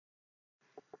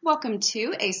Welcome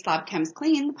to A Slob Comes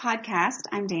Clean, the podcast.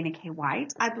 I'm Dana K.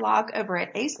 White. I blog over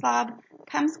at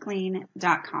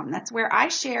aslobcomesclean.com. That's where I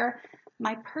share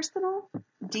my personal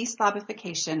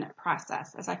deslobification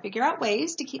process. As I figure out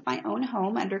ways to keep my own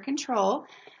home under control,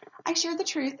 I share the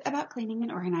truth about cleaning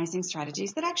and organizing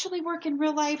strategies that actually work in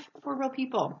real life for real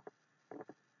people.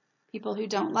 People who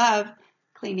don't love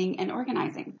cleaning and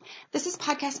organizing. This is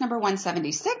podcast number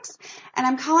 176, and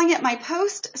I'm calling it my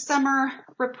post-summer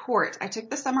report. I took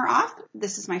the summer off.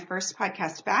 This is my first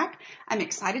podcast back. I'm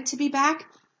excited to be back,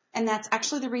 and that's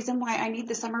actually the reason why I need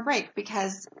the summer break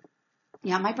because,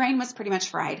 my brain was pretty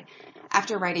much fried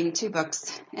after writing 2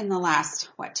 books in the last,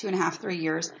 2.5, 3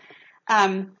 years.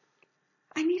 I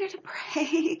needed a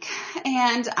break,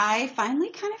 and I finally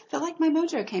kind of feel like my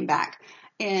mojo came back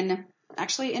in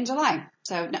July.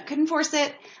 So couldn't force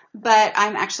it, but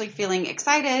I'm actually feeling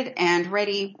excited and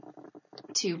ready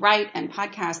to write and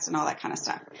podcast and all that kind of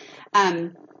stuff.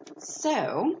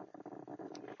 So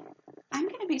I'm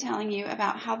going to be telling you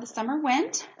about how the summer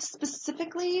went,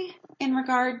 specifically in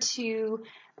regard to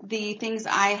the things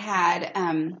I had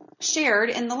shared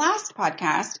in the last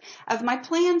podcast of my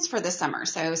plans for the summer.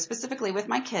 So specifically with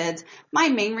my kids, my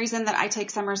main reason that I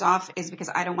take summers off is because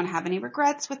I don't want to have any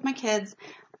regrets with my kids.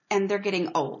 And they're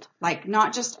getting old, like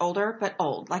not just older, but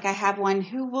old. Like I have one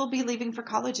who will be leaving for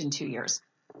college in 2 years.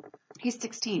 He's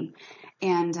 16.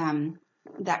 And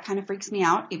that kind of freaks me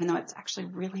out, even though it's actually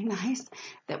really nice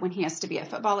that when he has to be at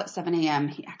football at 7 a.m.,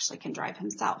 he actually can drive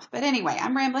himself. But anyway,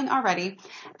 I'm rambling already.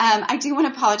 I do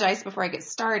want to apologize before I get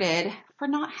started for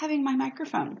not having my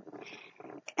microphone.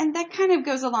 And that kind of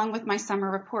goes along with my summer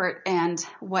report and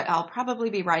what I'll probably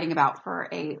be writing about for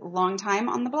a long time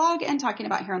on the blog and talking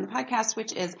about here on the podcast,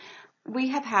 which is we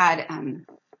have had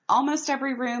almost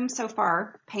every room so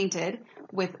far painted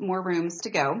with more rooms to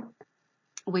go.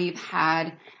 We've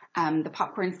had the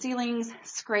popcorn ceilings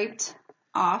scraped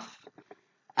off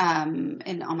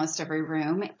in almost every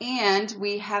room, and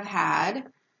we have had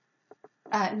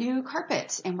new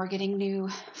carpet, and we're getting new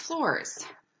floors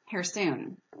here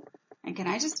soon. And can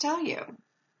I just tell you,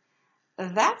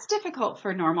 that's difficult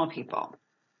for normal people.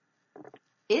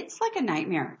 It's like a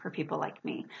nightmare for people like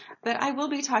me, but I will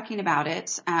be talking about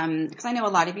it because I know a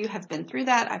lot of you have been through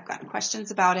that. I've gotten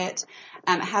questions about it.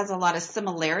 It has a lot of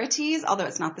similarities, although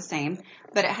it's not the same,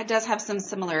 but it does have some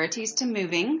similarities to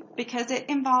moving because it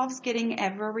involves getting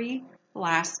every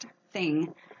last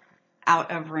thing out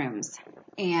of rooms.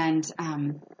 And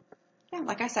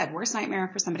like I said, worst nightmare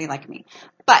for somebody like me.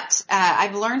 But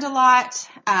I've learned a lot.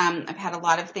 I've had a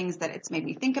lot of things that it's made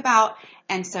me think about.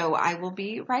 And so I will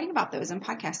be writing about those and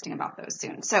podcasting about those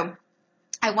soon. So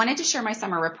I wanted to share my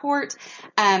summer report,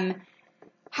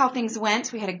 how things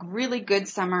went. We had a really good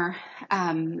summer.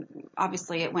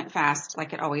 Obviously, it went fast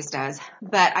like it always does.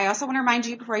 But I also want to remind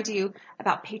you before I do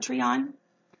about Patreon.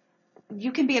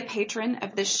 You can be a patron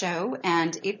of this show,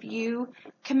 and if you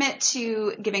commit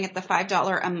to giving at the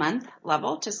 $5 a month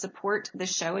level to support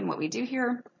this show and what we do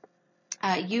here,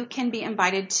 you can be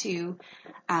invited to,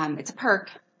 it's a perk,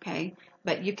 okay,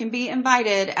 but you can be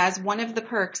invited as one of the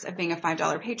perks of being a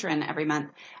 $5 patron every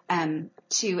month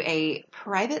to a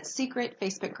private secret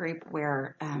Facebook group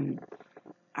where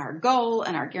our goal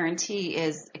and our guarantee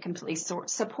is a completely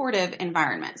supportive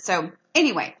environment. So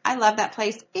anyway, I love that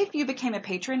place. If you became a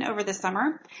patron over the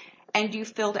summer and you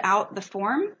filled out the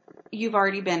form, you've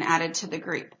already been added to the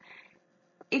group.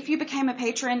 If you became a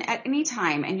patron at any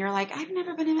time and you're like, I've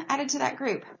never been added to that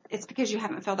group, it's because you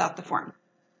haven't filled out the form.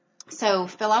 So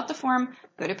fill out the form,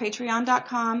 go to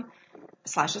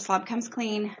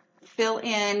patreon.com/aslobcomesclean, fill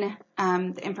in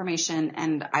the information,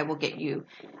 and I will get you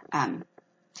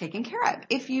taken care of.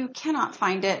 If you cannot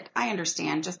find it, I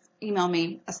understand. Just email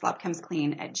me,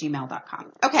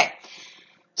 aslobcomesclean@gmail.com. Okay,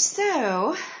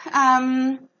 so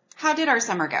how did our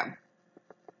summer go?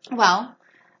 Well,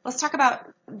 let's talk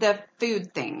about the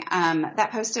food thing.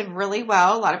 That posted really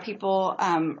well. A lot of people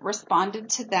responded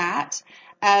to that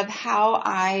of how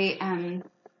I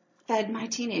fed my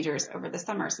teenagers over the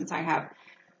summer, since I have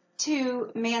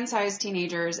 2 man-sized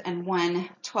teenagers and 1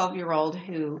 12-year-old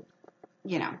who,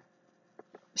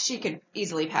 she could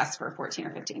easily pass for 14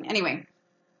 or 15. Anyway,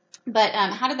 but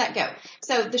how did that go?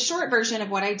 So the short version of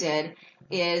what I did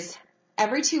is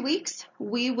every 2 weeks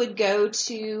we would go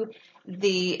to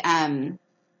the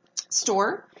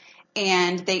store,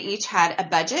 and they each had a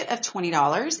budget of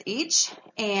 $20 each.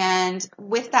 And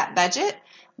with that budget,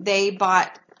 they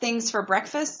bought things for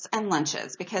breakfasts and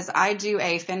lunches, because I do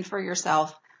a fend for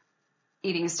yourself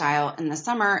eating style in the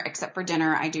summer. Except for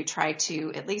dinner, I do try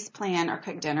to at least plan or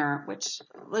cook dinner, which,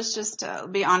 let's just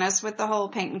be honest, with the whole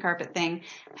paint and carpet thing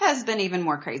has been even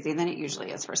more crazy than it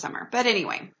usually is for summer. But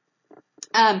anyway,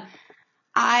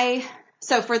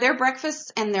 So for their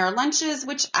breakfasts and their lunches,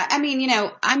 which I mean,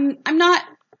 I'm not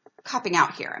copping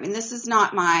out here. I mean, this is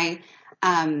not my,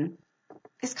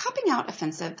 is copping out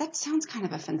offensive? That sounds kind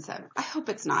of offensive. I hope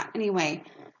it's not. Anyway,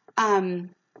 I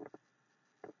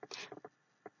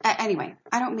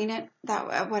don't mean it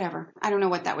whatever. I don't know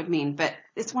what that would mean, but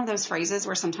it's one of those phrases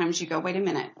where sometimes you go, wait a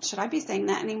minute, should I be saying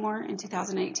that anymore in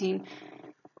 2018?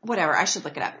 Whatever. I should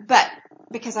look it up, but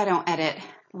because I don't edit,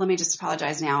 let me just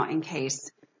apologize now in case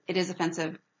it is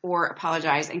offensive, or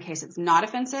apologize in case it's not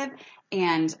offensive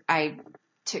and I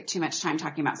took too much time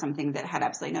talking about something that had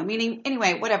absolutely no meaning.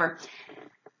 Anyway, whatever.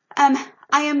 I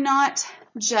am not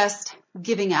just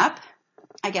giving up,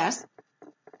 I guess,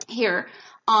 here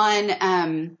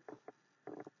on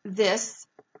this,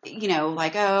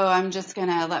 like, oh, I'm just going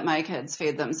to let my kids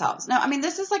feed themselves. No, I mean,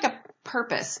 this is like a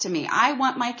purpose to me. I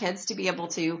want my kids to be able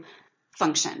to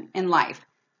function in life.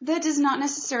 That does not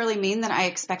necessarily mean that I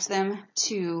expect them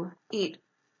to eat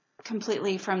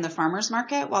completely from the farmer's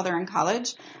market while they're in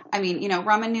college. I mean,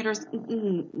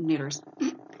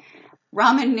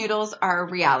 ramen noodles are a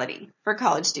reality for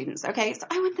college students. Okay. So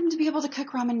I want them to be able to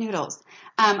cook ramen noodles.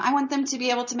 I want them to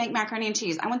be able to make macaroni and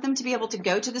cheese. I want them to be able to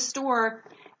go to the store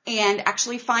and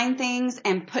actually find things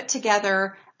and put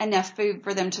together enough food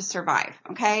for them to survive.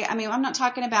 Okay. I mean, I'm not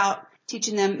talking about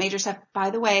teaching them major stuff. By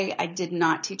the way, I did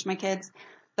not teach my kids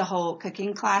the whole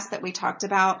cooking class that we talked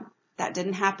about. That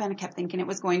didn't happen. I kept thinking it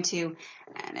was going to,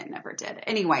 and it never did.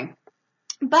 Anyway,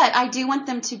 but I do want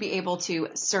them to be able to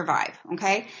survive.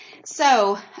 Okay.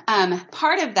 So,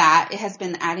 part of that, it has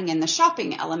been adding in the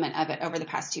shopping element of it over the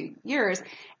past 2 years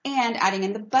and adding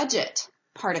in the budget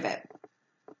part of it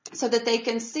so that they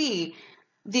can see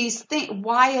these things,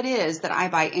 why it is that I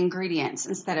buy ingredients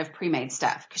instead of pre-made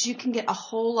stuff. Because you can get a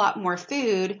whole lot more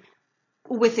food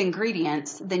with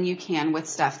ingredients than you can with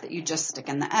stuff that you just stick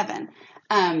in the oven.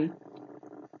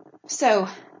 So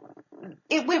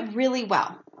it went really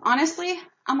well. Honestly,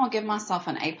 I'm going to give myself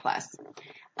an A+,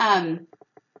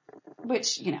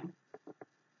 which,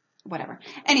 whatever.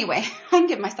 Anyway, I can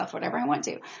give myself whatever I want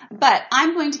to, but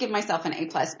I'm going to give myself an A+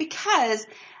 because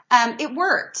it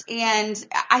worked. And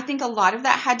I think a lot of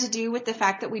that had to do with the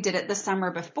fact that we did it the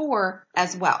summer before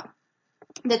as well.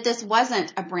 That this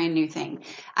wasn't a brand new thing.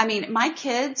 I mean, my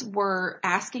kids were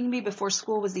asking me before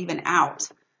school was even out,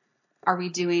 are we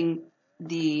doing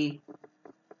the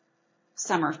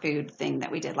summer food thing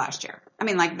that we did last year? I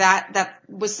mean, like that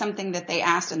was something that they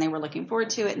asked and they were looking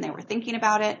forward to it and they were thinking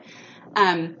about it.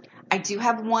 I do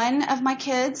have one of my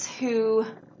kids who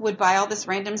would buy all this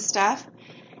random stuff.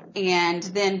 And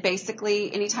then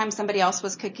basically anytime somebody else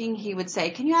was cooking, he would say,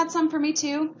 can you add some for me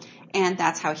too? And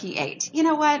that's how he ate. You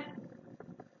know what?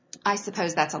 I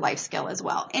suppose that's a life skill as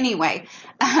well. Anyway,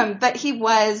 but he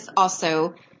was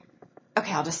also,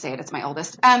 okay, I'll just say it. It's my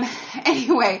oldest.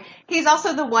 Anyway, he's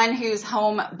also the one who's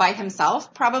home by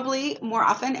himself probably more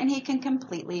often, and he can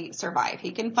completely survive.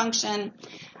 He can function,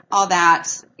 all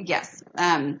that. Yes.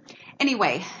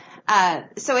 Anyway,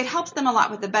 so it helps them a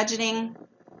lot with the budgeting.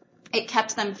 It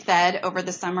kept them fed over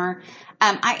the summer.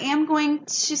 I am going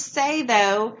to say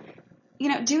though,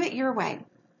 do it your way.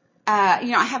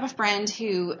 I have a friend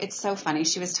who, it's so funny.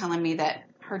 She was telling me that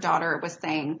her daughter was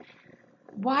saying,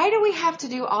 why do we have to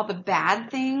do all the bad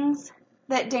things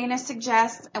that Dana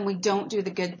suggests and we don't do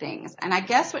the good things? And I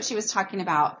guess what she was talking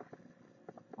about,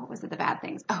 what was it, the bad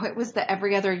things? Oh, it was the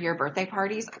every other year birthday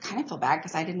parties. I kind of feel bad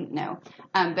because I didn't know.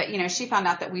 But she found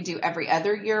out that we do every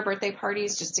other year birthday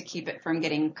parties just to keep it from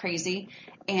getting crazy.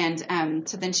 And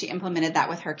so then she implemented that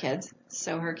with her kids.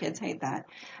 So her kids hate that.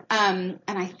 And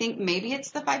I think maybe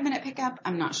it's the 5-minute pickup.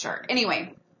 I'm not sure.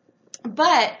 Anyway,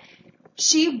 but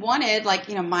she wanted,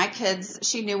 my kids,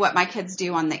 she knew what my kids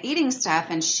do on the eating stuff,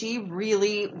 and she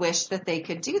really wished that they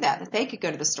could do that they could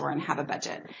go to the store and have a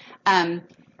budget. So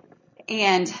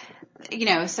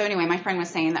anyway, my friend was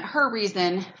saying that her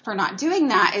reason for not doing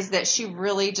that is that she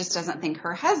really just doesn't think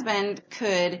her husband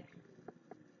could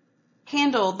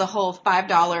handle the whole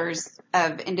 $5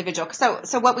 of individual.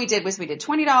 So what we did was we did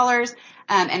 $20,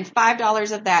 and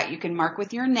 $5 of that you can mark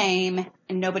with your name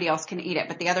and nobody else can eat it.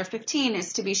 But the other 15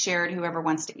 is to be shared. Whoever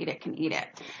wants to eat it can eat it.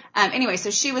 Anyway,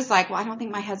 so she was like, well, I don't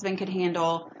think my husband could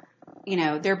handle,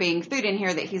 there being food in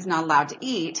here that he's not allowed to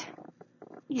eat.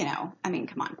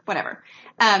 Come on, whatever.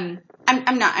 I'm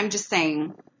just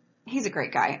saying he's a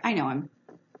great guy. I know him.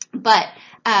 But,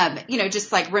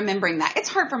 just like remembering that it's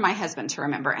hard for my husband to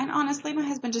remember. And honestly, my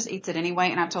husband just eats it anyway.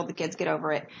 And I've told the kids, get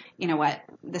over it. You know what?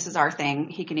 This is our thing.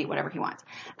 He can eat whatever he wants.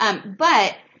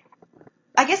 But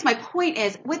I guess my point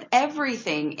is, with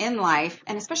everything in life,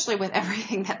 and especially with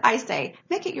everything that I say,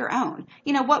 make it your own.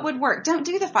 What would work? Don't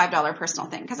do the $5 personal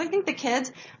thing, because I think the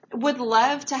kids would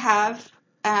love to have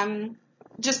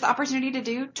just the opportunity to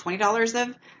do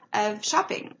 $20 of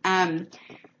shopping.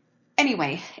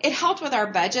 Anyway, it helped with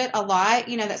our budget a lot.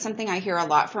 That's something I hear a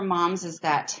lot from moms, is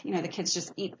that, the kids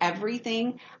just eat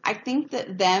everything. I think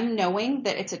that them knowing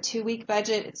that it's a 2-week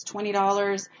budget, it's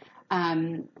 $20,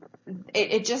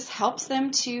 it just helps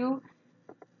them to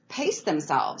pace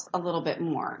themselves a little bit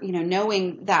more,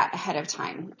 knowing that ahead of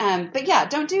time. But yeah,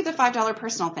 don't do the $5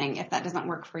 personal thing if that doesn't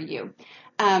work for you.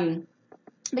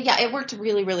 But yeah, it worked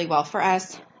really, really well for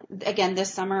us. Again,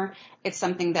 this summer, it's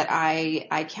something that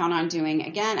I count on doing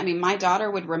again. I mean, my daughter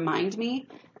would remind me,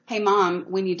 hey, Mom,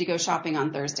 we need to go shopping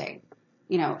on Thursday.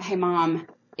 Hey, Mom,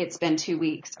 it's been 2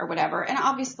 weeks or whatever. And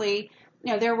obviously,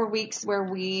 there were weeks where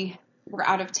we were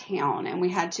out of town and we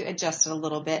had to adjust it a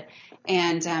little bit.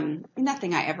 And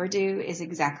nothing I ever do is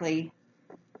exactly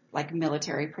like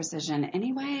military precision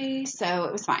anyway, so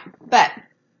it was fine. But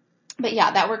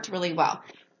yeah, that worked really well.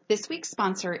 This week's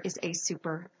sponsor is a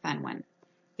super fun one.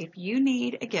 If you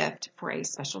need a gift for a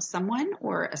special someone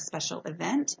or a special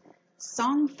event,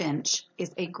 Songfinch is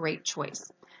a great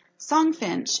choice.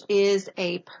 Songfinch is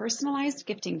a personalized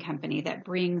gifting company that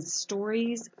brings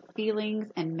stories,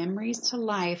 feelings, and memories to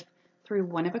life through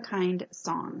one-of-a-kind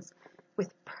songs.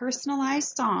 With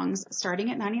personalized songs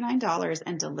starting at $99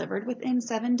 and delivered within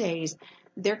 7 days,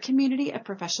 their community of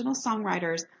professional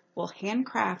songwriters will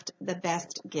handcraft the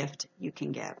best gift you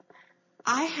can give.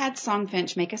 I had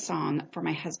Songfinch make a song for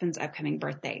my husband's upcoming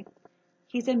birthday.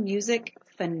 He's a music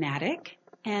fanatic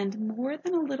and more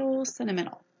than a little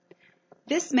sentimental.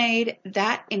 This made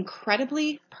that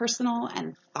incredibly personal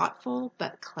and thoughtful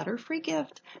but clutter-free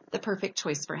gift the perfect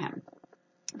choice for him.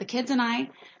 The kids and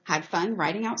I had fun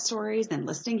writing out stories and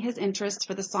listing his interests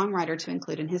for the songwriter to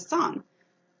include in his song.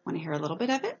 Want to hear a little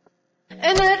bit of it?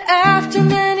 And that after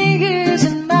many years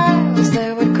and miles,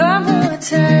 there would come a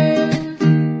time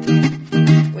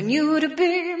when you would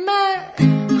be my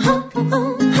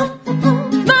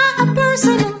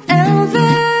personal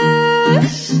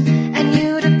Elvis, and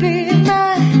you'd be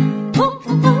my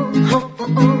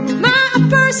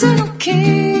personal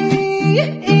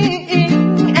king,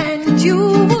 and you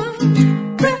would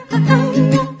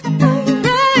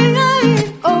reign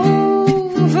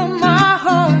over my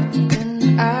heart,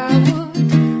 and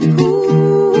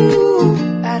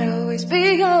I'd always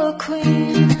be your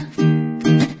queen.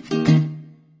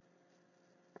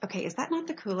 Okay, is that not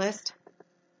the coolest?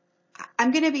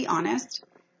 I'm going to be honest.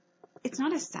 It's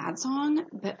not a sad song,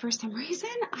 but for some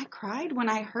reason I cried when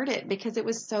I heard it because it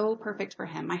was so perfect for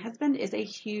him. My husband is a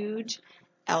huge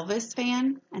Elvis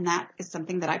fan, and that is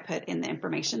something that I put in the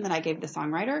information that I gave the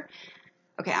songwriter.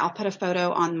 Okay, I'll put a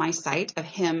photo on my site of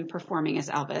him performing as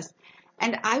Elvis.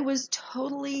 And I was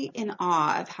totally in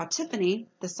awe of how Tiffany,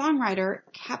 the songwriter,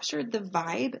 captured the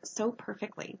vibe so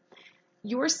perfectly.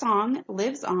 Your song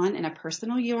lives on in a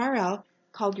personal URL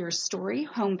called your story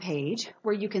homepage,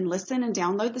 where you can listen and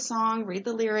download the song, read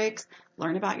the lyrics,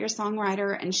 learn about your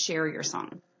songwriter, and share your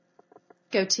song.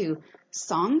 Go to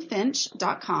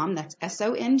songfinch.com, that's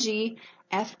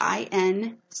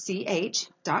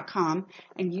SONGFINCH.com,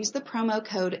 and use the promo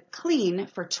code CLEAN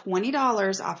for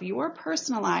 $20 off your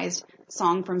personalized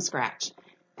song from scratch.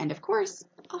 And of course,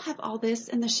 I'll have all this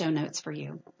in the show notes for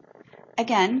you.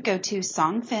 Again, go to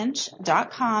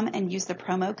songfinch.com and use the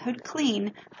promo code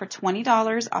CLEAN for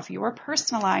 $20 off your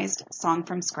personalized song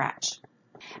from scratch.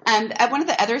 One of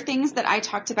the other things that I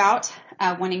talked about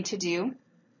wanting to do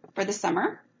for the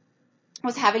summer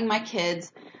was having my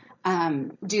kids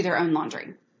do their own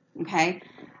laundry. Okay?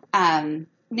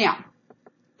 Now,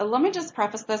 let me just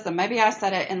preface this, and maybe I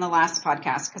said it in the last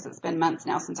podcast because it's been months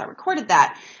now since I recorded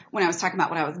that when I was talking about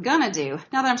what I was going to do.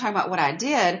 Now that I'm talking about what I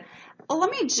did,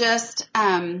 let me just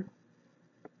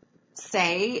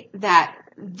say that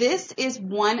this is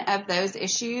one of those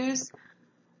issues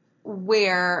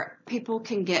where people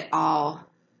can get all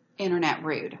internet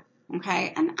rude,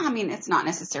 okay? And I mean, it's not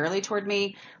necessarily toward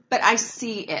me, but I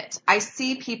see it. I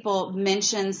see people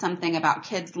mention something about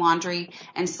kids' laundry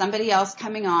and somebody else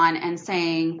coming on and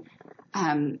saying,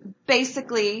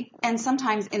 basically, and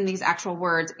sometimes in these actual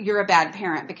words, you're a bad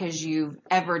parent because you've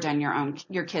ever done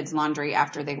your kids' laundry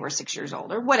after they were 6 years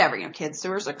old or whatever. Kids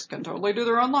who are 6 can totally do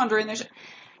their own laundry, and they should.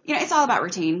 It's all about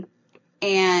routine.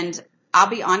 And I'll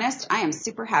be honest, I am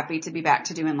super happy to be back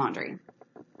to doing laundry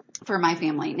for my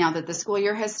family now that the school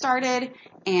year has started,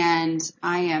 and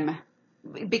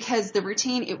because the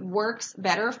routine, it works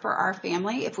better for our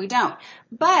family if we don't.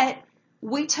 But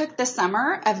we took the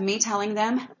summer of me telling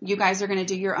them, you guys are going to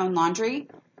do your own laundry,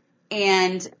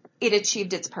 and it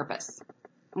achieved its purpose.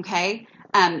 Okay.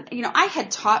 I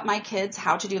had taught my kids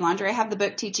how to do laundry. I have the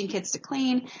book Teaching Kids to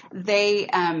Clean. They,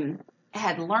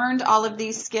 had learned all of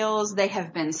these skills. They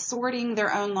have been sorting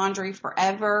their own laundry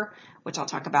forever, which I'll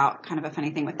talk about kind of a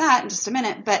funny thing with that in just a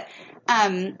minute. But,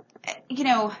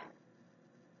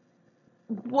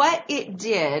 what it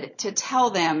did to tell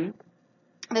them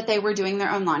that they were doing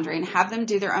their own laundry and have them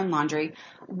do their own laundry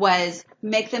was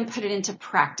make them put it into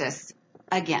practice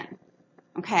again.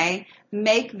 Okay.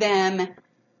 Make them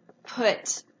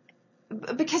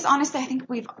because honestly, I think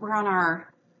we've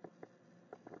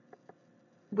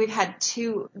had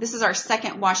this is our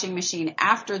second washing machine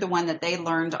after the one that they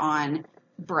learned on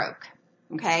broke.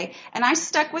 Okay. And I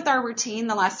stuck with our routine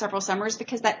the last several summers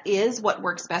because that is what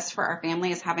works best for our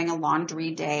family, is having a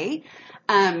laundry day.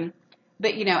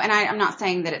 But and I'm not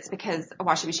saying that it's because a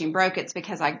washing machine broke. It's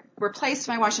because I replaced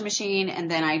my washing machine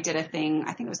and then I did a thing,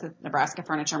 I think it was the Nebraska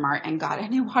Furniture Mart, and got a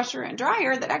new washer and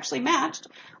dryer that actually matched,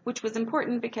 which was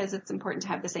important because it's important to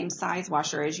have the same size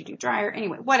washer as you do dryer.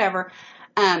 Anyway, whatever.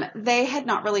 They had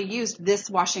not really used this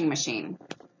washing machine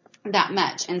that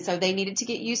much. And so they needed to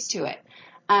get used to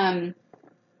it.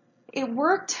 It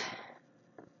worked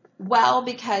well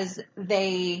because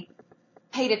they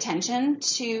paid attention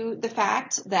to the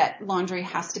fact that laundry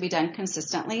has to be done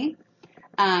consistently.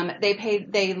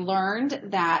 They learned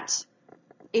that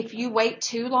if you wait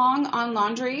too long on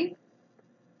laundry,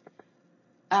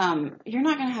 you're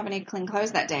not going to have any clean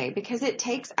clothes that day because it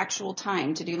takes actual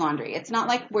time to do laundry. It's not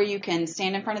like where you can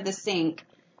stand in front of the sink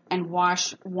and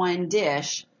wash one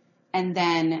dish and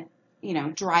then,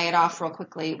 dry it off real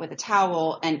quickly with a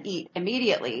towel and eat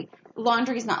immediately.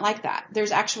 Laundry is not like that.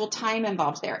 There's actual time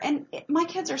involved there. And my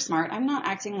kids are smart. I'm not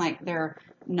acting like they're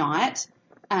not,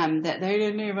 that they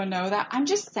didn't even know that. I'm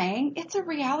just saying it's a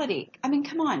reality. I mean,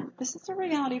 come on. This is a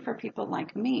reality for people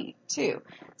like me too.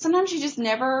 Sometimes you just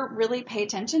never really pay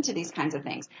attention to these kinds of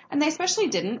things. And they especially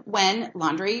didn't when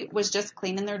laundry was just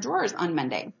clean in their drawers on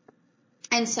Monday.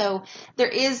 And so there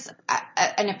is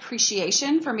an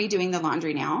appreciation for me doing the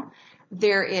laundry now.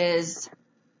 There is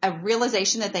a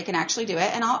realization that they can actually do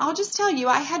it. And I'll just tell you,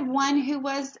 I had one who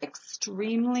was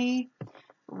extremely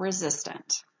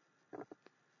resistant.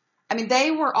 I mean,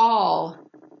 they were all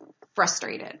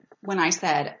frustrated when I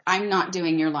said, I'm not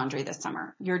doing your laundry this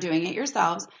summer. You're doing it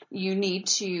yourselves. You need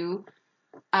to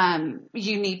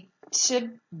be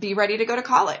ready to go to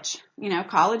college.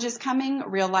 College is coming,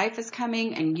 real life is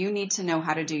coming, and you need to know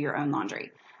how to do your own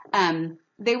laundry.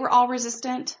 They were all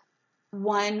resistant.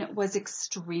 One was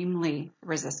extremely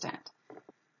resistant.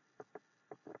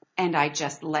 And I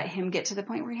just let him get to the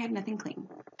point where he had nothing clean.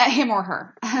 Him or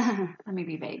her. Let me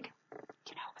be vague.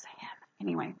 It was a him.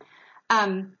 Anyway.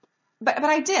 But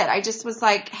I did. I just was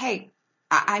like, hey,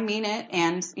 I mean it.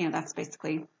 And, that's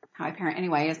basically how I parent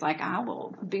anyway, is like, I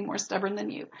will be more stubborn than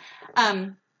you.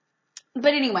 But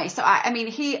anyway, so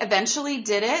he eventually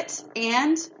did it.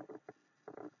 And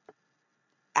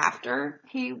after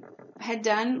he had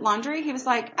done laundry, he was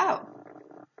like, oh,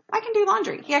 I can do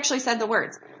laundry. He actually said the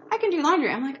words, I can do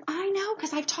laundry. I'm like, I know,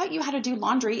 because I've taught you how to do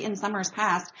laundry in summers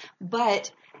past,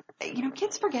 but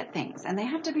kids forget things and they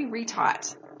have to be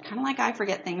retaught. Kind of like I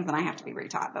forget things and I have to be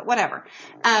retaught, but whatever.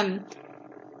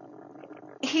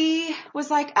 He was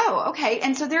like, oh, okay.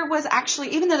 And so there was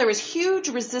actually, even though there was huge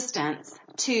resistance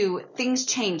to things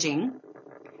changing,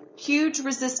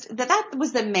 that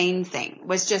was the main thing,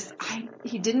 was just,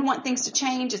 he didn't want things to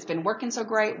change. It's been working so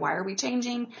great. Why are we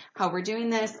changing how we're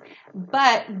doing this?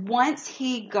 But once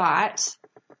he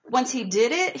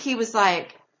did it, he was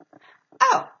like,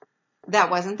 oh,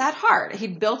 that wasn't that hard. He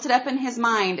built it up in his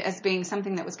mind as being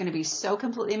something that was going to be so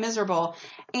completely miserable.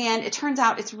 And it turns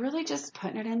out it's really just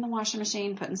putting it in the washing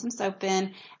machine, putting some soap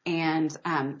in, and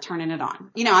turning it on.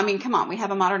 Come on, we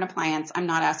have a modern appliance. I'm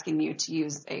not asking you to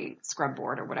use a scrub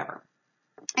board or whatever.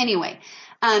 Anyway,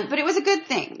 but it was a good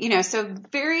thing, so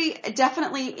very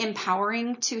definitely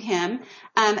empowering to him.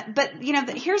 But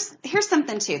here's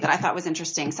something too that I thought was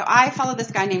interesting. So I follow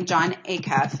this guy named John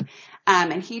Acuff.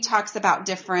 And he talks about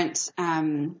different,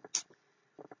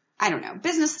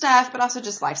 business stuff, but also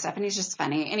just life stuff. And he's just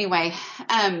funny. Anyway,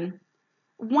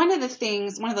 one of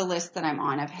the lists that I'm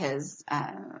on of his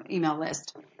email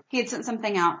list, he had sent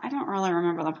something out. I don't really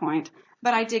remember the point,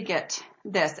 but I did get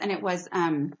this. And it was,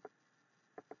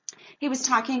 he was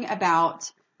talking about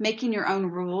making your own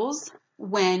rules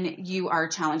when you are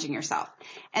challenging yourself.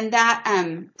 And that,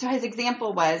 so his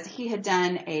example was he had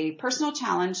done a personal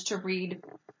challenge to read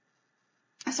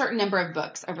a certain number of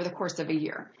books over the course of a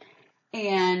year.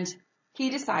 And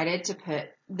he decided to put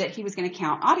that he was going to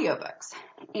count audiobooks.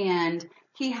 And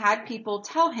he had people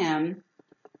tell him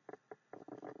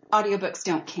audiobooks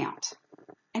don't count.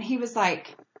 And he was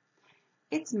like,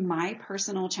 it's my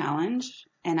personal challenge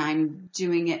and I'm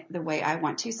doing it the way I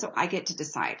want to, so I get to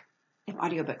decide if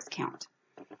audiobooks count.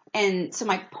 And so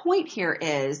my point here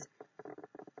is,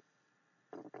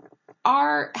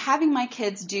 having my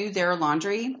kids do their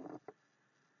laundry,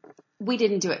 we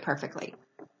didn't do it perfectly.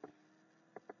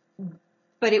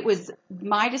 But it was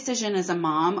my decision as a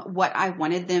mom, what I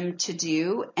wanted them to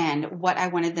do and what I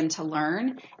wanted them to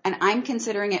learn. And I'm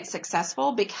considering it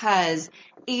successful because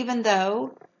even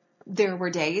though there were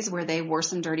days where they wore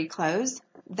some dirty clothes,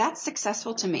 that's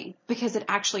successful to me because it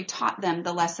actually taught them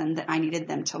the lesson that I needed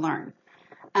them to learn.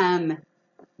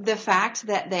 The fact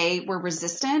that they were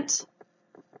resistant,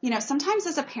 sometimes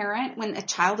as a parent, when a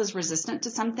child is resistant to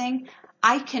something,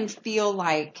 I can feel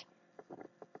like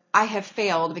I have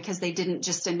failed because they didn't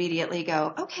just immediately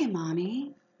go, okay,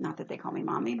 mommy. Not that they call me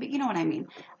mommy, but you know what I mean.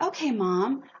 Okay,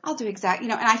 mom, I'll do exactly,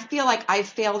 and I feel like I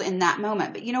failed in that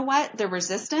moment. But you know what? The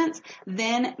resistance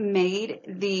then made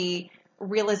the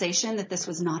realization that this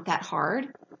was not that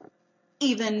hard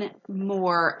even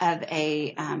more of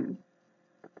a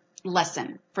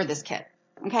lesson for this kid.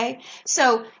 Okay.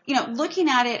 So, looking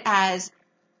at it as,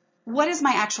 what is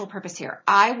my actual purpose here?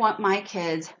 I want my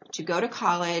kids to go to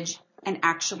college and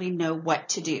actually know what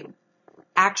to do,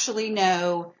 actually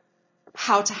know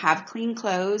how to have clean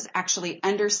clothes, actually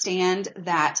understand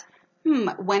that,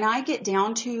 when I get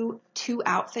down to 2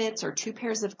 outfits or 2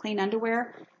 pairs of clean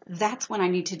underwear, that's when I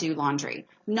need to do laundry.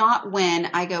 Not when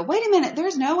I go, wait a minute,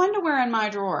 there's no underwear in my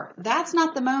drawer. That's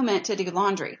not the moment to do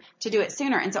laundry, to do it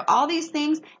sooner. And so all these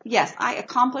things, yes, I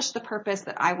accomplished the purpose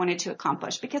that I wanted to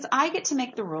accomplish because I get to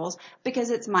make the rules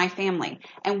because it's my family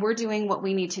and we're doing what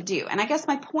we need to do. And I guess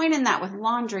my point in that with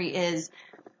laundry is,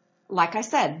 like I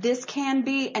said, this can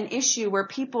be an issue where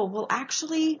people will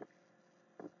actually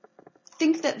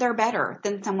think that they're better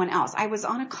than someone else. I was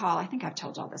on a call, I think I've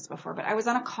told y'all this before, but I was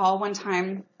on a call one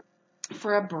time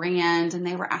for a brand and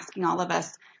they were asking all of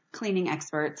us cleaning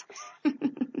experts.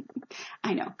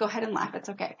 I know, go ahead and laugh, it's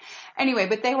okay. Anyway,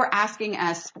 but they were asking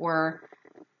us for,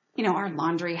 our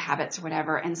laundry habits or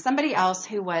whatever. And somebody else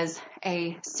who was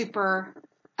a super,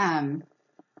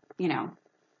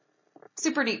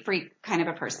 super neat freak kind of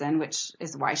a person, which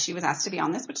is why she was asked to be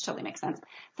on this, which totally makes sense,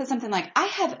 said something like, I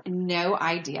have no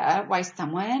idea why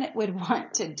someone would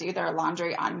want to do their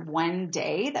laundry on one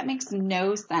day. That makes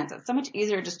no sense. It's so much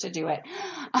easier just to do it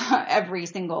every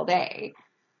single day.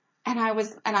 And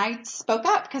I spoke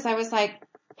up because I was like,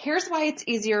 here's why it's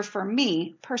easier for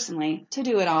me personally to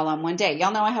do it all on one day.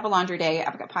 Y'all know I have a laundry day.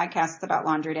 I've got podcasts about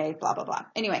laundry day, blah, blah, blah.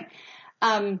 Anyway,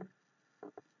 and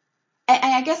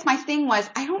I guess my thing was,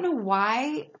 I don't know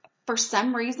why, for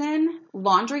some reason,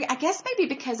 laundry, I guess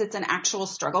maybe because it's an actual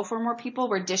struggle for more people,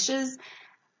 where dishes,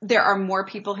 there are more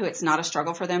people who it's not a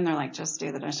struggle for them. They're like, just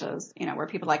do the dishes, where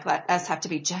people like us have to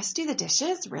be, just do the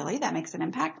dishes? Really? That makes an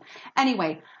impact?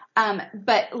 Anyway,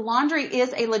 but laundry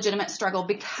is a legitimate struggle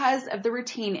because of the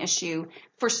routine issue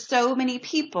for so many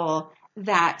people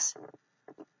that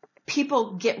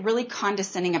people get really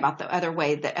condescending about the other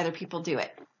way that other people do it.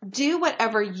 Do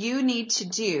whatever you need to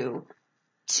do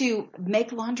to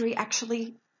make laundry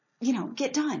actually,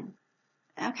 get done.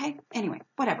 Okay. Anyway,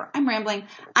 whatever. I'm rambling.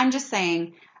 I'm just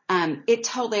saying, it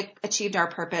totally achieved our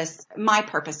purpose, my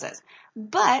purposes.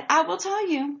 But I will tell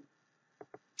you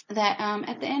that,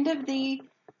 at the end of the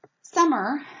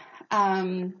summer,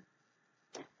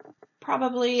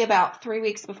 probably about 3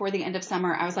 weeks before the end of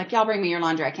summer, I was like, y'all bring me your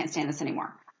laundry. I can't stand this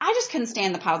anymore. I just couldn't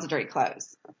stand the piles of dirty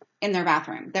clothes in their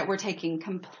bathroom that were taking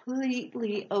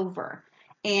completely over,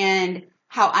 and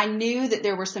how I knew that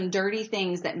there were some dirty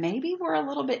things that maybe were a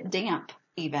little bit damp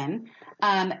even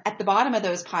at the bottom of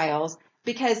those piles.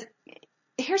 Because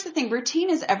here's the thing,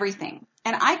 routine is everything,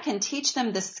 and I can teach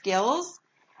them the skills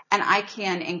and I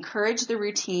can encourage the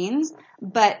routines,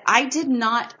 but I did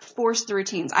not force the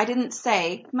routines. I didn't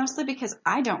say, mostly because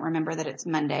I don't remember that it's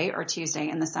Monday or Tuesday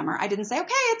in the summer. I didn't say,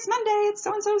 okay, it's Monday, it's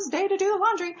so-and-so's day to do the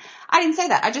laundry. I didn't say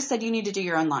that. I just said, you need to do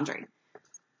your own laundry.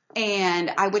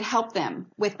 And I would help them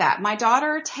with that. My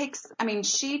daughter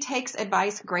she takes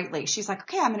advice greatly. She's like,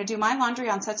 okay, I'm going to do my laundry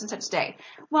on such and such day.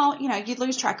 Well, you'd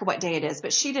lose track of what day it is,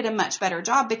 but she did a much better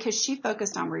job because she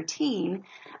focused on routine.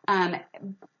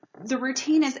 The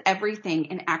routine is everything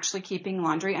in actually keeping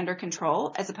laundry under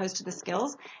control as opposed to the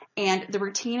skills. And the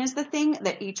routine is the thing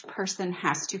that each person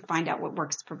has to find out what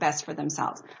works best for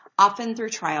themselves, often through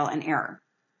trial and error.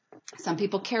 Some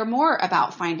people care more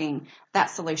about finding that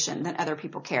solution than other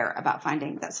people care about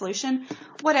finding that solution.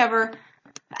 Whatever.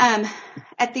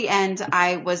 At the end,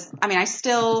 I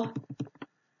still,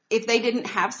 if they didn't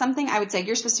have something, I would say,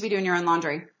 you're supposed to be doing your own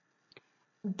laundry.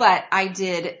 but I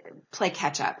did play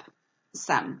catch up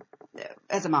some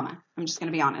as a mama. I'm just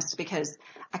going to be honest because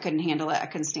I couldn't handle it. I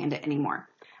couldn't stand it anymore.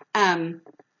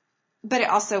 But it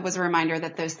also was a reminder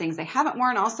that those things they haven't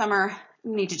worn all summer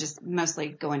need to just mostly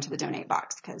go into the donate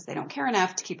box because they don't care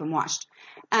enough to keep them washed.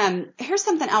 Here's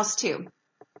something else too.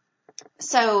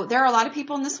 So there are a lot of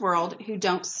people in this world who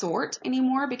don't sort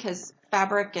anymore because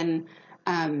fabric and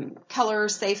color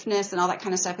safeness and all that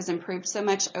kind of stuff has improved so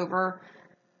much over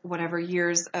whatever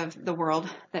years of the world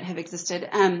that have existed.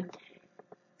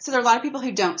 So there are a lot of people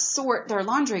who don't sort their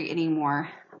laundry anymore.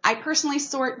 I personally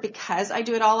sort because I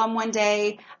do it all on one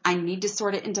day. I need to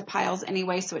sort it into piles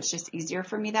anyway, so it's just easier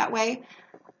for me that way.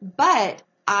 But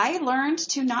I learned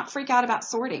to not freak out about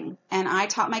sorting. And I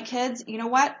taught my kids, you know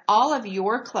what? All of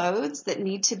your clothes that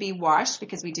need to be washed,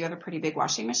 because we do have a pretty big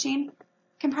washing machine,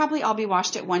 can probably all be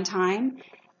washed at one time.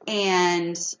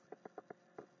 And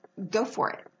go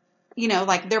for it. You know,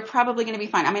 like they're probably going to be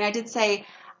fine. I mean, I did say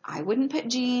I wouldn't put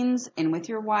jeans in with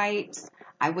your whites.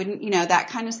 I wouldn't, you know, that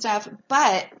kind of stuff.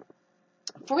 But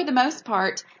for the most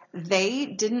part, they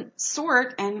didn't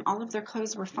sort and all of their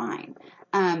clothes were fine.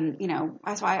 You know,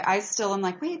 that's why I still am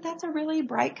like, wait, that's a really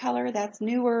bright color. That's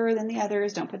newer than the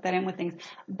others. Don't put that in with things.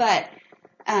 But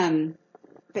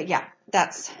yeah,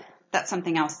 that's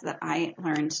something else that I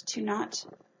learned to not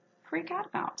freak out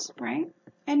about, right?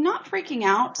 And not freaking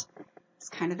out is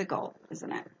kind of the goal,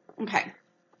 isn't it? Okay.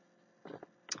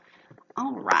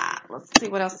 All right. Let's see.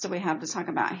 What else do we have to talk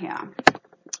about here?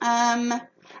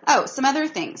 Some other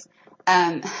things.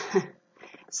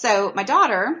 So my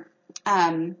daughter,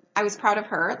 I was proud of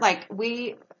her.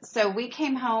 We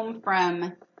came home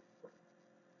from,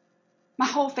 my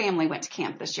whole family went to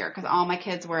camp this year because all my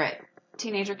kids were at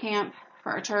teenager camp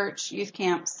for our church, youth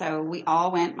camp. So we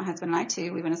all went, my husband and I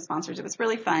too, we went as sponsors. It was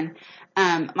really fun.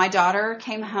 My daughter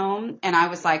came home and I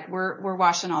was like, we're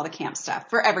washing all the camp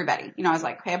stuff for everybody. You know, I was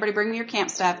like, hey, everybody bring me your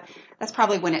camp stuff. That's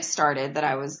probably when it started that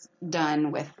I was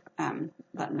done with,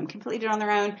 letting them completely do it on their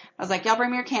own. I was like, y'all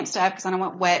bring me your camp stuff because I don't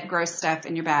want wet, gross stuff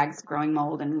in your bags, growing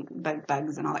mold and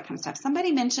bugs and all that kind of stuff.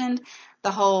 Somebody mentioned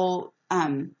the whole,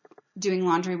 doing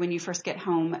laundry when you first get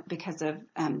home because of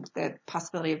the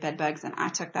possibility of bed bugs, and I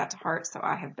took that to heart. So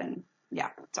I have been,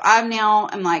 So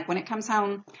I'm like, when it comes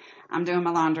home, I'm doing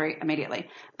my laundry immediately.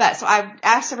 But so I've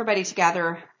asked everybody to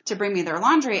gather to bring me their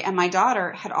laundry, and my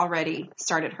daughter had already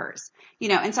started hers. You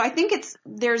know, and so I think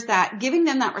there's that giving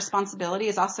them that responsibility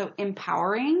is also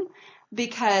empowering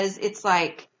because it's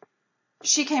like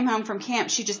she came home from camp,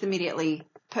 she just immediately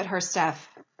put her stuff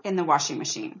in the washing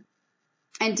machine.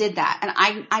 And did that.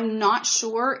 And I'm not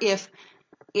sure if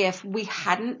we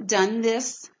hadn't done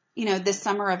this, you know, this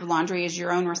summer of laundry is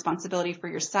your own responsibility for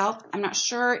yourself. I'm not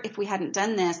sure if we hadn't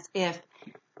done this, if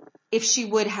she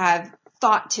would have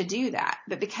thought to do that.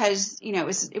 But because, you know, it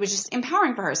was just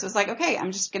empowering for her. So it's like, okay,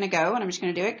 I'm just going to go and I'm just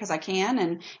going to do it because I can.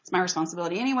 And it's my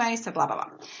responsibility anyway. So blah, blah,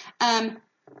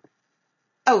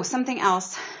 blah. Something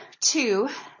else too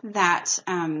that,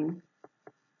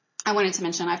 I wanted to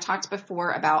mention, I've talked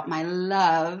before about my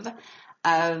love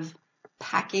of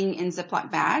packing in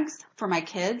Ziploc bags for my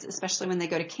kids, especially when they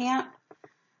go to camp.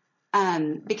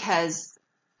 Because,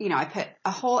 you know, I put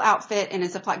a whole outfit in a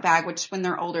Ziploc bag, which when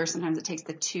they're older, sometimes it takes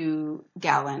the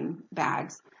 2-gallon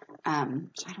bags. I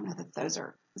don't know that those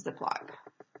are Ziploc.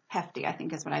 Hefty, I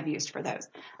think is what I've used for those.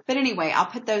 But anyway, I'll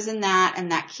put those in that,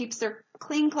 and that keeps their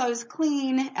clean clothes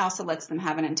clean. It also lets them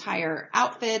have an entire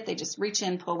outfit. They just reach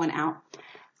in, pull one out.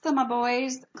 So my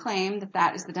boys claim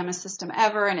that is the dumbest system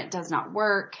ever and it does not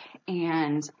work.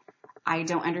 And I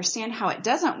don't understand how it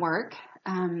doesn't work,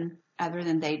 other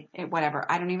than whatever.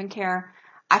 I don't even care.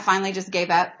 I finally just gave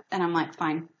up and I'm like,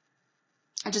 fine.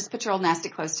 I just put your old nasty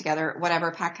clothes together, whatever,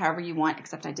 pack however you want,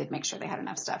 except I did make sure they had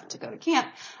enough stuff to go to camp.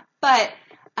 But,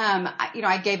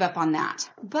 I gave up on that.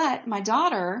 But my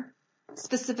daughter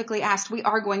specifically asked, we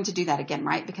are going to do that again,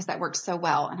 right? Because that works so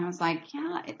well. And I was like,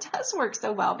 yeah, it does work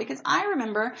so well because I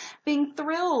remember being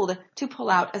thrilled to pull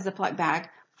out a Ziploc bag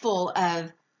full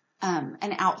of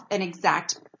an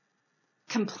exact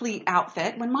complete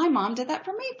outfit when my mom did that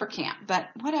for me for camp. But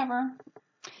whatever.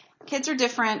 Kids are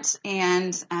different,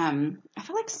 and I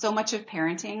feel like so much of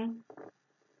parenting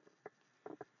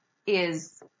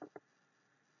is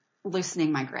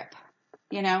loosening my grip,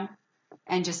 you know,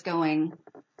 and just going,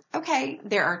 okay,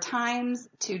 there are times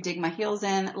to dig my heels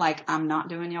in, like I'm not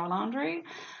doing your laundry.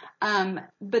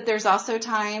 But there's also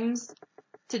times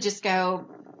to just go,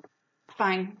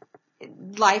 fine,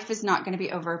 life is not going to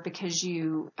be over because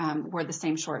you wore the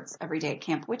same shorts every day at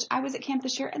camp, which I was at camp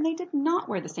this year and they did not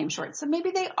wear the same shorts. So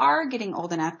maybe they are getting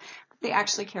old enough that they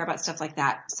actually care about stuff like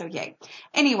that. So yay.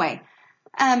 Anyway,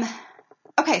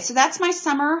 Okay, so that's my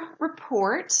summer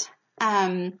report.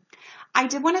 I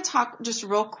did want to talk just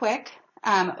real quick,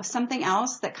 something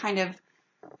else that kind of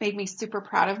made me super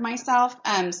proud of myself.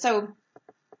 So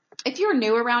if you're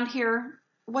new around here,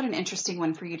 what an interesting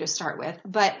one for you to start with.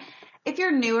 But if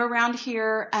you're new around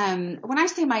here, when I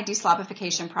say my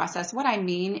deslobification process, what I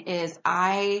mean is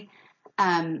I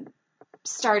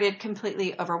started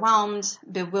completely overwhelmed,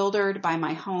 bewildered by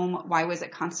my home. Why was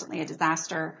it constantly a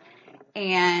disaster?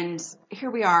 And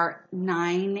here we are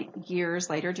 9 years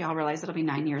later. Do y'all realize it'll be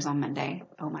 9 years on Monday?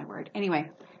 Oh my word. Anyway,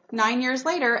 9 years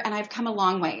later, and I've come a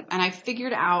long way, and I've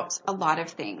figured out a lot of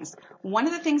things. One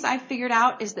of the things I've figured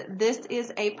out is that this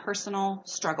is a personal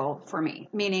struggle for me,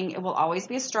 meaning it will always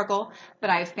be a struggle, but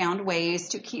I've found ways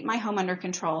to keep my home under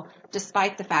control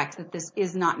despite the fact that this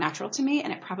is not natural to me,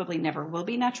 and it probably never will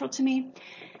be natural to me.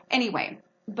 Anyway,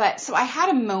 so I had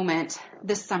a moment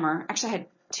this summer. Actually, I had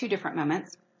 2 different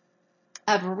moments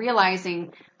of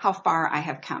realizing how far I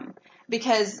have come.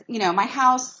 Because, my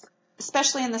house,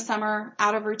 especially in the summer,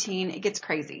 out of routine, it gets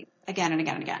crazy again and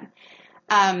again and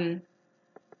again.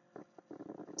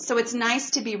 So it's nice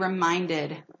to be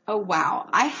reminded, oh wow,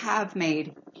 I have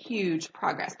made huge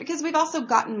progress, because we've also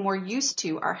gotten more used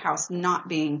to our house not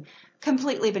being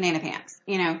completely banana pants,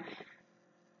 banana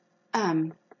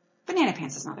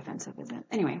pants is not offensive, is it?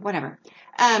 Anyway, whatever.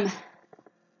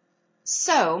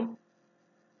 So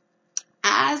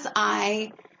as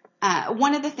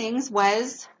one of the things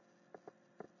was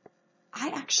I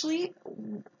actually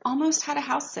almost had a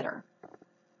house sitter.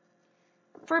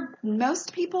 For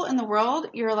most people in the world,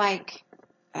 you're like,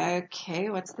 okay,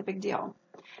 what's the big deal?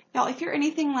 Y'all, if you're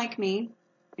anything like me,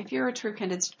 if you're a true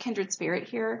kindred spirit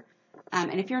here,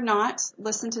 and if you're not,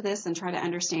 listen to this and try to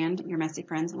understand your messy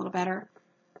friends a little better.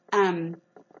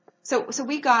 So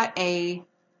we got a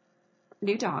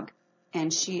new dog,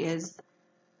 and she is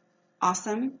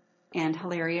awesome and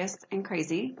hilarious and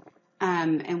crazy.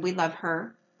 And we love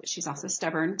her, but she's also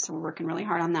stubborn. So we're working really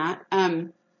hard on that.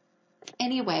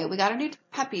 Anyway, we got a new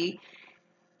puppy.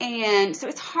 And so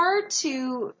it's hard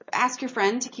to ask your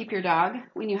friend to keep your dog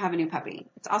when you have a new puppy.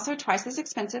 It's also twice as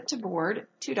expensive to board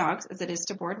 2 dogs as it is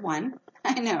to board 1.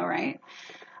 I know, right?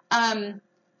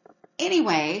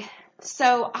 Anyway,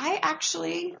 so I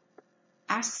actually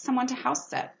asked someone to house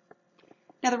sit.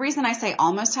 Now, the reason I say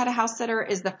almost had a house sitter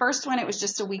is the first one, it was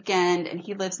just a weekend, and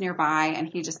he lives nearby, and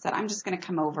he just said, I'm just going to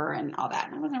come over and all that.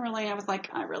 And I was like,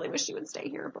 I really wish you would stay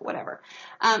here, but whatever.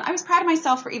 I was proud of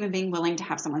myself for even being willing to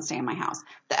have someone stay in my house.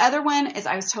 The other one is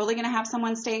I was totally going to have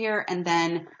someone stay here, and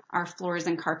then our floors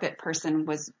and carpet person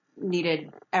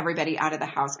needed everybody out of the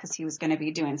house because he was going to be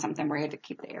doing something where he had to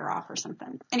keep the air off or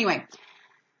something. Anyway,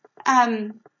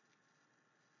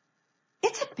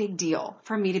 it's a big deal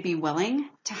for me to be willing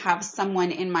to have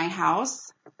someone in my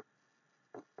house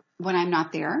when I'm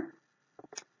not there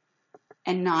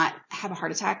and not have a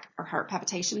heart attack or heart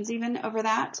palpitations even over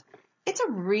that. It's a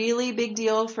really big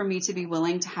deal for me to be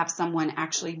willing to have someone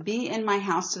actually be in my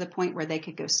house to the point where they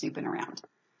could go snooping around.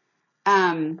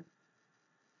 I'm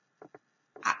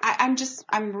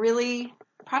really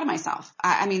proud of myself.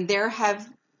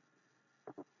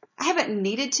 I haven't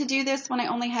needed to do this when I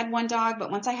only had 1 dog, but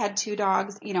once I had 2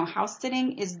 dogs, house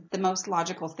sitting is the most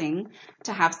logical thing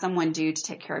to have someone do to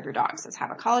take care of your dogs, is have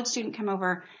a college student come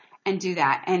over and do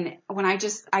that. And when I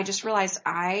just realized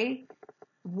I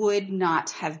would not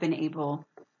have been able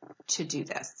to do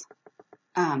this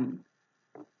 9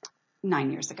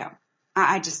 years ago.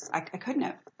 I couldn't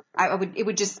have. It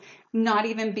would just not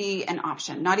even be an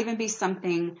option, not even be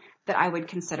something that I would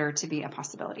consider to be a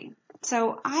possibility.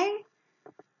 So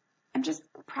I'm just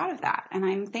proud of that, and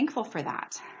I'm thankful for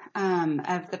that,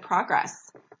 of the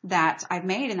progress that I've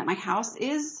made, and that my house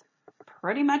is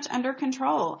pretty much under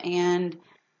control, and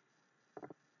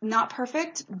not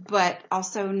perfect, but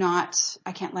also not,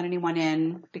 I can't let anyone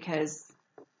in because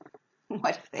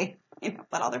what if they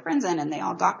let all their friends in and they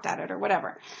all gawked at it or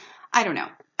whatever. I don't know.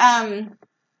 And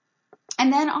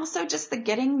then also just the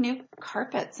getting new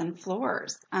carpets and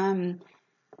floors.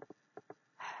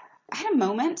 I had a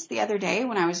moment the other day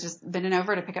when I was just bending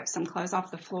over to pick up some clothes off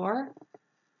the floor,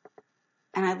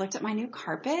 and I looked at my new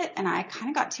carpet, and I kind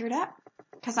of got teared up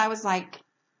because I was like,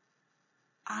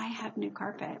 I have new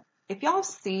carpet. If y'all have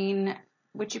seen,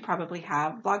 which you probably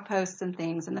have, blog posts and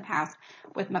things in the past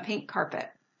with my pink carpet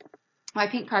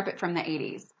from the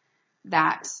 80s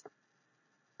that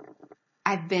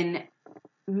I've been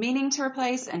meaning to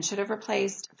replace and should have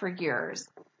replaced for years.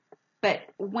 But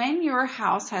when your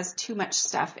house has too much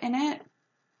stuff in it,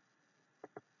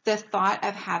 the thought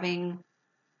of having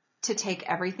to take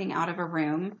everything out of a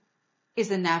room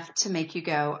is enough to make you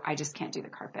go, I just can't do the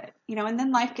carpet, and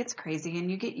then life gets crazy and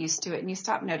you get used to it and you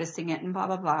stop noticing it and blah,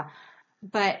 blah, blah.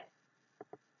 But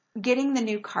getting the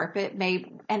new carpet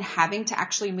and having to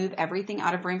actually move everything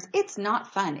out of rooms, it's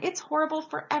not fun. It's horrible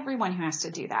for everyone who has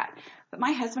to do that. But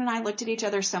my husband and I looked at each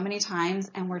other so many times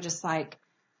and we're just like,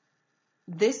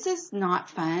 this is not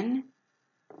fun,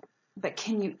 but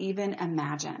can you even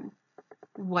imagine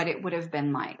what it would have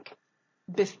been like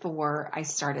before I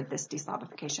started this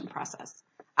deslobification process?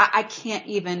 I can't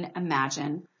even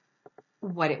imagine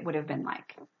what it would have been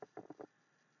like.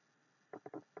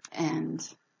 And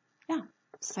yeah,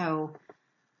 so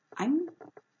I'm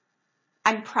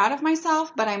proud of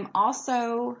myself, but I'm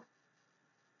also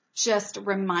just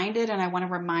reminded, and I want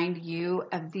to remind you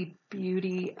of the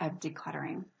beauty of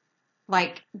decluttering.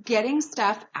 Like, getting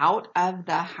stuff out of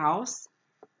the house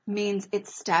means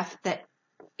it's stuff that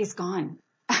is gone.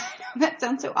 That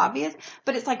sounds so obvious,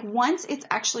 but it's like once it's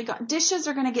actually gone, dishes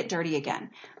are going to get dirty again.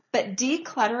 But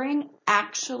decluttering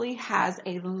actually has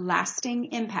a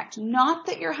lasting impact. Not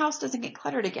that your house doesn't get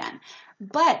cluttered again,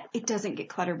 but it doesn't get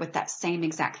cluttered with that same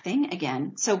exact thing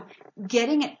again. So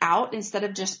getting it out instead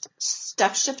of just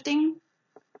stuff shifting,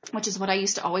 which is what I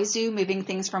used to always do, moving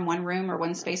things from one room or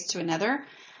one space to another,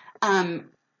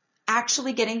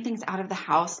 actually getting things out of the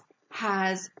house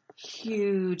has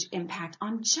huge impact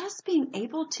on just being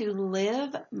able to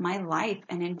live my life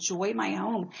and enjoy my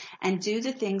home and do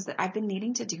the things that I've been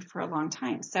needing to do for a long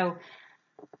time. So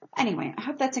anyway, I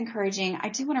hope that's encouraging. I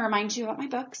do want to remind you about my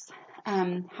books,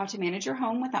 How to Manage Your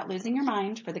Home Without Losing Your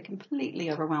Mind for the Completely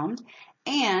Overwhelmed,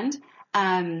 and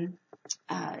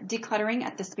Decluttering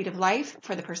at the Speed of Life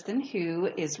for the person who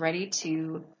is ready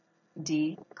to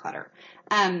declutter.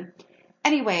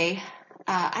 Anyway,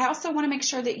 I also want to make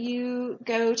sure that you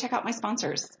go check out my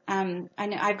sponsors. I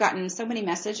know I've gotten so many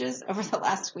messages over the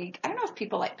last week. I don't know if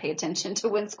people pay attention to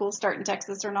when schools start in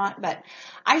Texas or not, but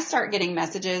I start getting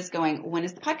messages going, when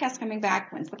is the podcast coming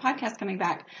back? When's the podcast coming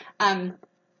back? I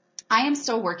am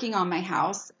still working on my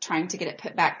house, trying to get it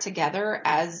put back together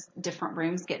as different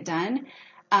rooms get done.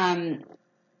 And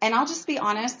I'll just be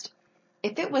honest,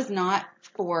 if it was not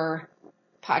for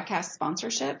podcast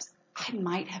sponsorships, I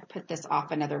might have put this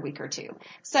off another week or two.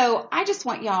 So I just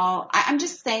want y'all, I'm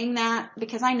just saying that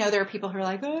because I know there are people who are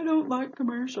like, I don't like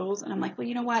commercials. And I'm like, well,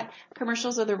 you know what?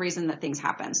 Commercials are the reason that things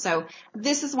happen. So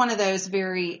this is one of those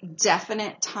very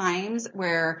definite times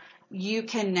where you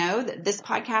can know that this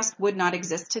podcast would not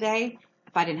exist today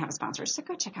if I didn't have a sponsor. So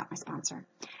go check out my sponsor.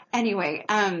 Anyway,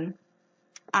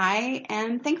 I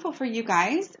am thankful for you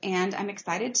guys, and I'm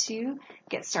excited to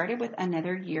get started with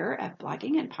another year of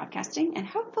blogging and podcasting and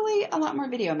hopefully a lot more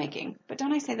video making. But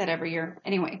don't I say that every year?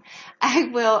 Anyway, I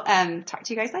will talk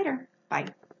to you guys later. Bye.